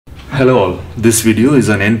Hello all, this video is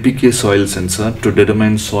an NPK soil sensor to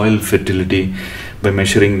determine soil fertility by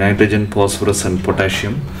measuring nitrogen, phosphorus and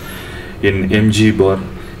potassium in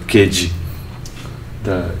mg/kg.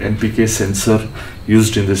 The NPK sensor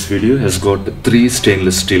used in this video has got 3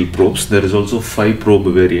 stainless steel probes. There is also 5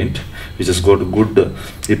 probe variant which has got good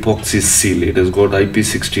epoxy seal. It has got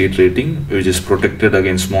IP68 rating which is protected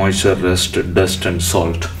against moisture, rust, dust and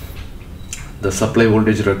salt. The supply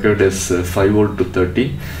voltage required is 5 volt to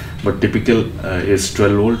 30, but typical is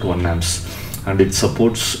 12 volt 1 amps, and it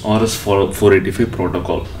supports RS485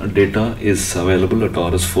 protocol. Data is available at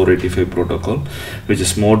RS485 protocol, which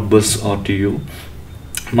is Modbus RTU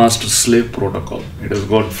master slave protocol. It has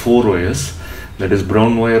got 4 wires, that is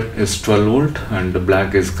brown wire is 12 volt and the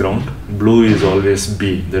black is ground, blue is always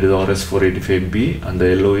B, that is RS485B, and the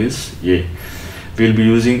yellow is A. We will be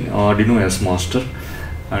using Arduino as master,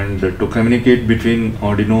 and to communicate between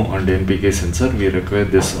Arduino and NPK sensor we require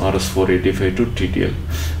this RS485 to TTL,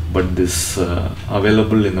 but this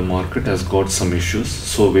available in the market has got some issues,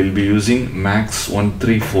 so we'll be using Max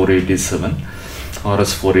 13487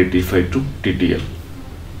 RS485 to TTL.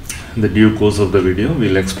 In the due course of the video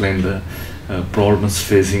we'll explain the problems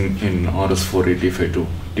facing in RS485 to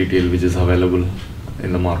TTL which is available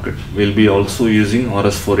in the market. We'll be also using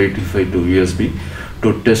RS485 to USB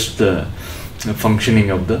to test the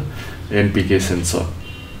functioning of the NPK sensor.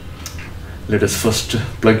 Let us first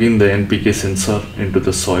plug in the NPK sensor into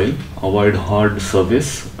the soil. Avoid hard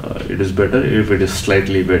surface, it is better if it is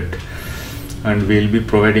slightly wet, and we will be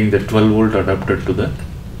providing the 12 volt adapter to the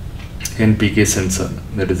NPK sensor,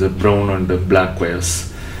 that is a brown and the black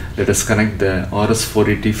wires. Let us connect the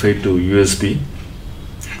RS485 to USB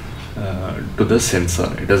to the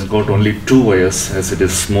sensor. It has got only 2 wires as it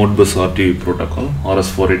is Modbus RTU protocol,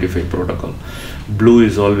 RS485 protocol. Blue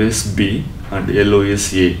is always B and yellow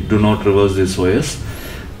is A. Do not reverse these wires.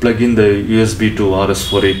 Plug in the USB to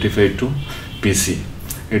RS485 to PC.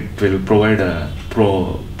 It will provide a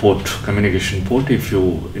communication port if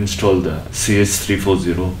you install the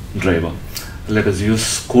CH340 driver. Let us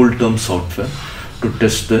use CoolTerm software to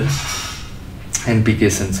test the NPK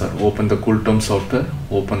sensor. Open the CoolTerm software,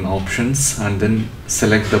 open options, and then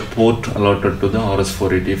select the port allotted to the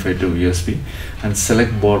RS485 to USB and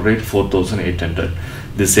select baud rate 4800.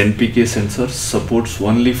 This NPK sensor supports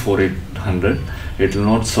only 4800. It will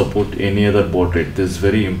not support any other baud rate. This is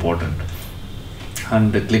very important.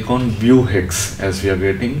 And click on view hex as we are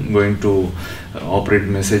going to operate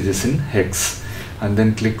messages in hex, and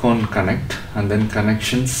then click on connect and then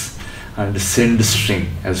connections and send string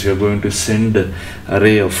as we are going to send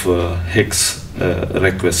array of hex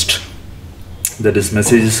request, that is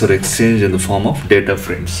messages are exchanged in the form of data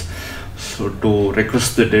frames. So to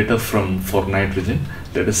request the data for nitrogen,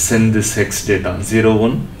 let us send this hex data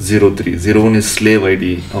 0103. 01 is slave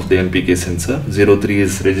ID of the NPK sensor, 03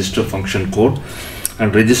 is register function code,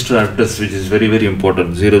 and register address which is very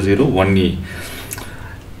important 001E,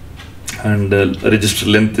 and register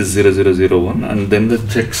length is 0001, and then the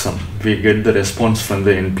checksum. We get the response from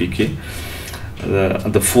the NPK.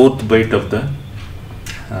 The 4th byte of the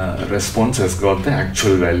response has got the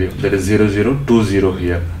actual value, that is 0020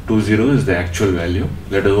 here. 20 is the actual value.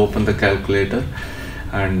 Let us open the calculator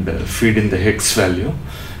and feed in the hex value.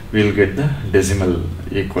 We will get the decimal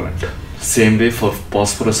equivalent. Same way for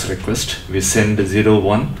phosphorus request, we send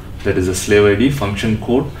 01, that is a slave ID, function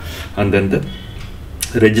code, and then the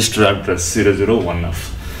register address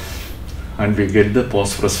 001F, and we get the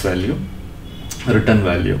phosphorus value, return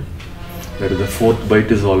value, that is the 4th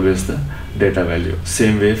byte is always the data value.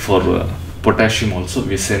 Same way for potassium also,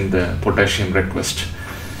 we send the potassium request,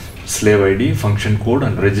 slave ID, function code,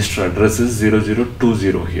 and register address is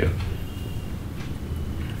 0020 here.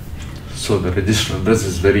 So the register address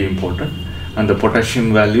is very important, and the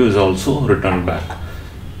potassium value is also returned back.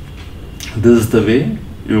 This is the way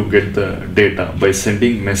you get the data, by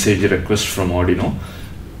sending message request from Arduino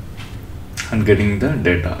and getting the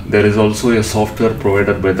data. There is also a software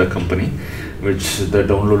provided by the company, which the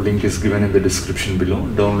download link is given in the description below.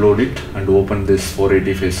 Download it and open this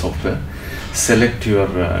 485 software. Select your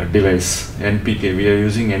device. NPK, we are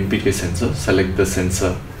using NPK sensor. Select the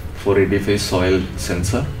sensor, 485 soil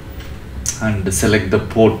sensor, and select the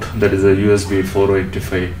port, that is a USB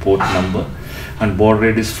 485 port number, and baud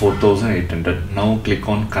rate is 4800. Now click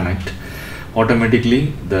on connect.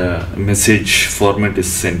 Automatically the message format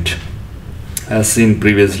is sent. As seen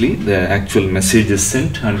previously, the actual message is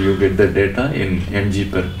sent and you get the data in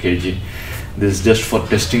mg/kg. This is just for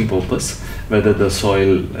testing purpose whether the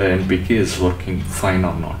soil NPK is working fine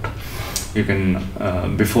or not. You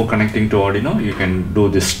can before connecting to Arduino you can do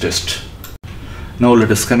this test. Now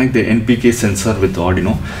let us connect the NPK sensor with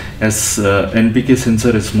Arduino. As NPK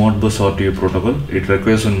sensor is Modbus RTU protocol, it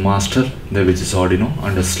requires one master, which is Arduino,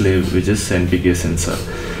 and a slave, which is NPK sensor.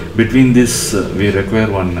 Between this, we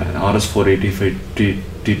require one RS485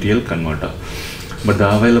 TTL converter. But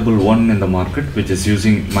the available one in the market, which is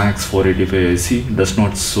using Max 485 IC, does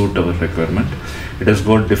not suit our requirement. It has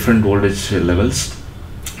got different voltage levels.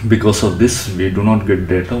 Because of this, we do not get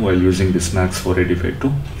data while using this Max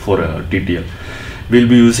 485 for TTL. We'll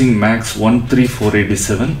be using Max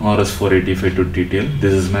 13487 RS485 to TTL.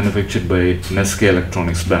 This is manufactured by NSK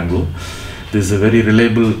Electronics, Bangalore. This is a very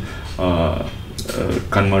reliable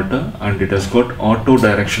converter, and it has got auto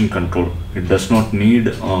direction control. It does not need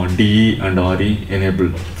DE and RE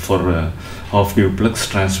enabled for half duplex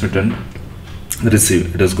transmit and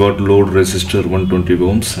receive. It has got load resistor 120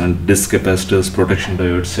 ohms and disk capacitors, protection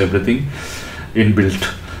diodes, everything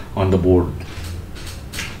inbuilt on the board.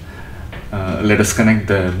 Let us connect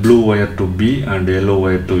the blue wire to B and yellow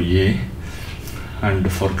wire to A, and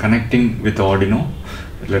for connecting with Arduino,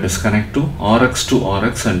 let us connect to RX to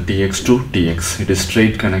RX and TX to TX. It is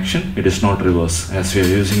straight connection, it is not reverse. As we are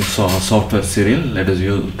using software serial, let us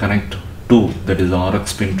connect 2, that is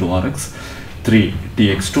RX pin to RX, 3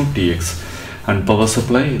 TX to TX. And power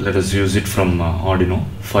supply, let us use it from Arduino,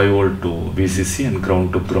 5 volt to VCC and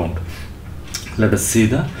ground to ground. Let us see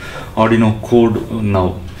the Arduino code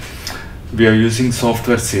now. We are using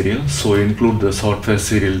software serial, so include the software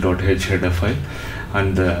serial.h header file,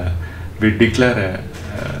 and we declare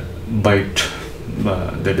a byte,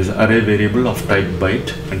 that is array variable of type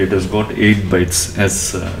byte, and it has got 8 bytes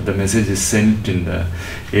as the message is sent in the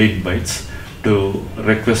 8 bytes to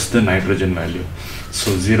request the nitrogen value.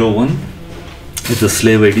 So 01 is the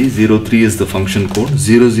slave ID, 03 is the function code,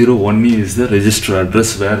 001E is the register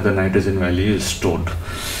address where the nitrogen value is stored,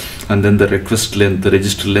 and then the request length, the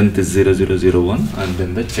register length is 0001, and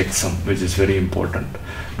then the checksum, which is very important.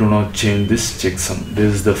 Do not change this checksum.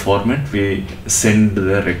 This is the format we send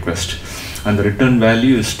the request, and the return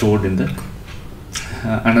value is stored in the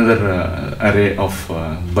another array of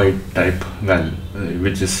byte type value,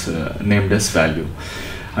 which is named as value.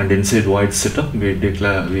 And inside void setup, we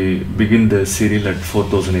begin the serial at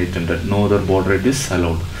 4800. No other baud rate is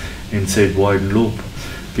allowed. Inside void loop,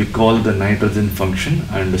 we call the nitrogen function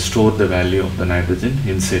and store the value of the nitrogen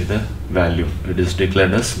inside the value. It is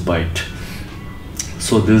declared as byte.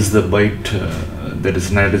 So this is the byte, that is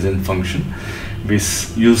nitrogen function. We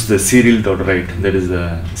use the serial.write, that is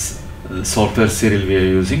the software serial we are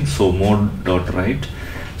using. So mode.write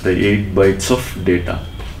the 8 bytes of data.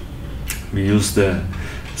 We use the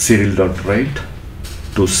serial.write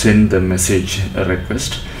to send the message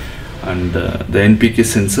request, and the NPK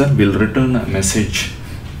sensor will return a message,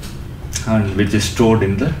 and which is stored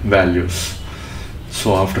in the values.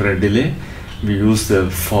 So after a delay, we use the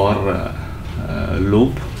for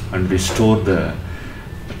loop, and we store the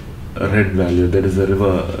red value, that is the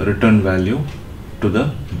return value, to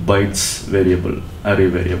the bytes variable, array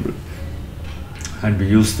variable, and we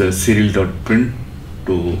use the serial.print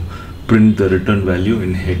to print the return value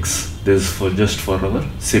in hex. This is just for our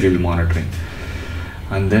serial monitoring,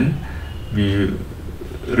 and then we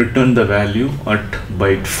return the value at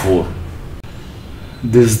byte 4.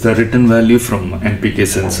 This is the return value from NPK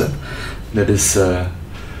sensor, that is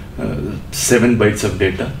 7 bytes of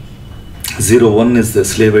data. 01 is the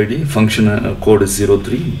slave ID, function code is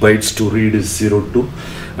 03, bytes to read is 02,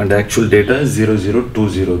 and actual data is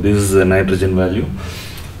 0020. This is the nitrogen value.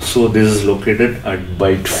 So this is located at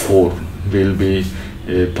byte 4. We will be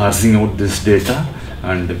parsing out this data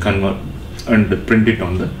and convert and print it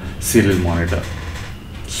on the serial monitor.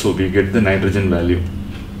 So we get the nitrogen value.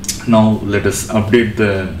 Now let us update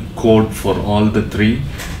the code for all the 3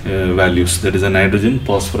 values, that is the nitrogen,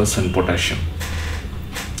 phosphorus and potassium.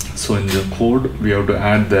 So in the code, we have to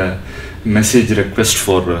add the message request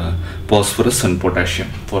for phosphorus and potassium.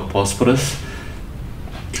 For phosphorus,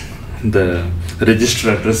 the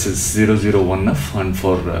register address is 001F, and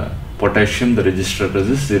for potassium, the register address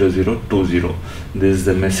is 0020. This is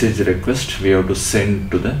the message request we have to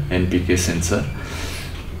send to the NPK sensor.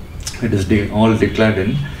 It is all declared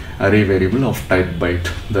in array variable of type byte.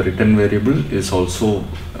 The return variable is also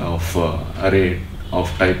of array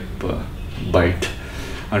of type byte.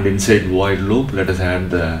 And inside void loop, let us add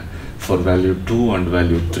the for value 2 and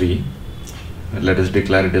value 3. Let us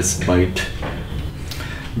declare it as byte.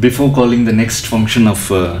 Before calling the next function of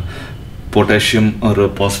potassium or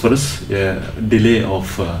phosphorus, a delay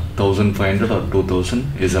of 1500 or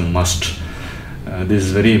 2000 is a must. This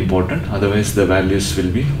is very important, otherwise the values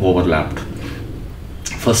will be overlapped.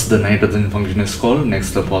 First the nitrogen function is called,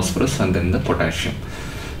 next the phosphorus, and then the potassium.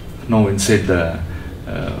 Now inside the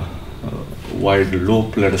wide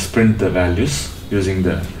loop, let us print the values using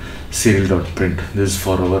the serial.print. This is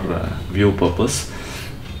for our view purpose.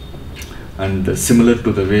 And similar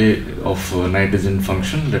to the way of nitrogen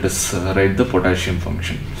function, let us write the potassium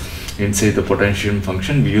function. Inside the potassium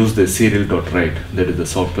function, we use the serial.write, that is the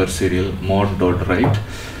software serial mod.write,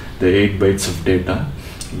 the 8 bytes of data,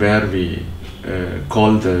 where we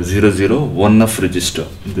call the 001F register.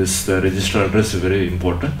 This register address is very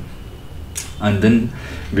important. And then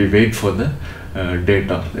we wait for the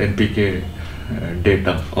data, NPK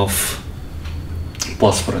data of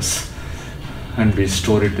phosphorus, and we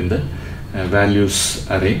store it in the values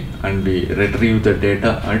array, and we retrieve the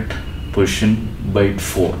data at position byte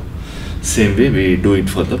 4. Same way we do it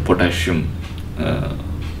for the potassium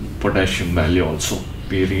value also.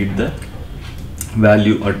 We read the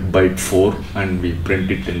value at byte 4 and we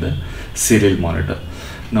print it in the serial monitor.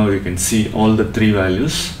 Now you can see all the 3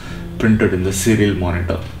 values printed in the serial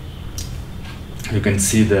monitor. You can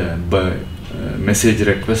see the message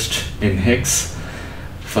request in hex.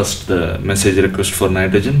 First the message request for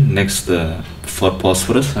nitrogen, next for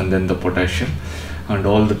phosphorus, and then the potassium, and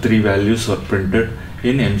all the 3 values are printed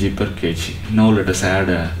in mg per kg. Now let us add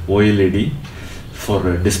a OLED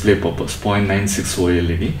for display purpose, 0.96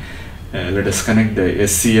 OLED. Let us connect the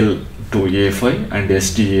SCL to A5 and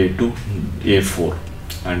SDA to A4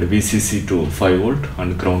 and VCC to 5 volt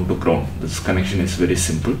and ground to ground. This connection is very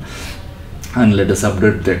simple, and let us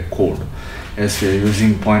update the code. As we are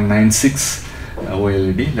using 0.96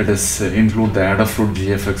 OLED, let us include the Adafruit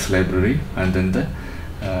GFX library and then the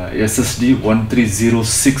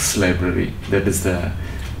SSD1306 library, that is the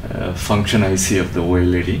function IC of the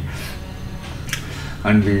OLED,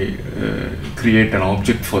 and we create an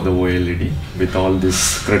object for the OLED with all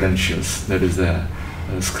these credentials, that is the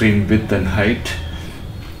screen width and height.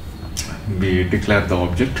 We declare the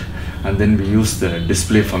object, and then we use the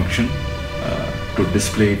display function to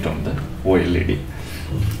display it on the OLED.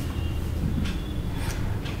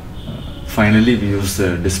 Finally, we use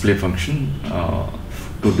the display function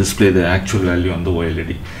to display the actual value on the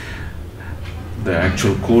OLED. The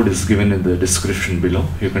actual code is given in the description below.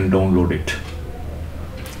 You can download it.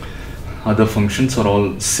 Other functions are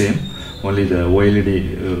all same, only the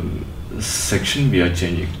OLED section we are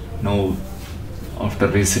changing. Now after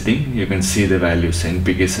resetting, you can see the values.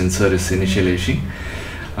 NPK sensor is initializing,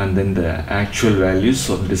 and then the actual values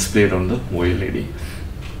are displayed on the OLED.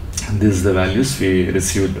 These are the values we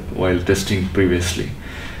received while testing previously.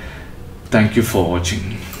 Thank you for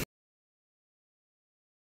watching.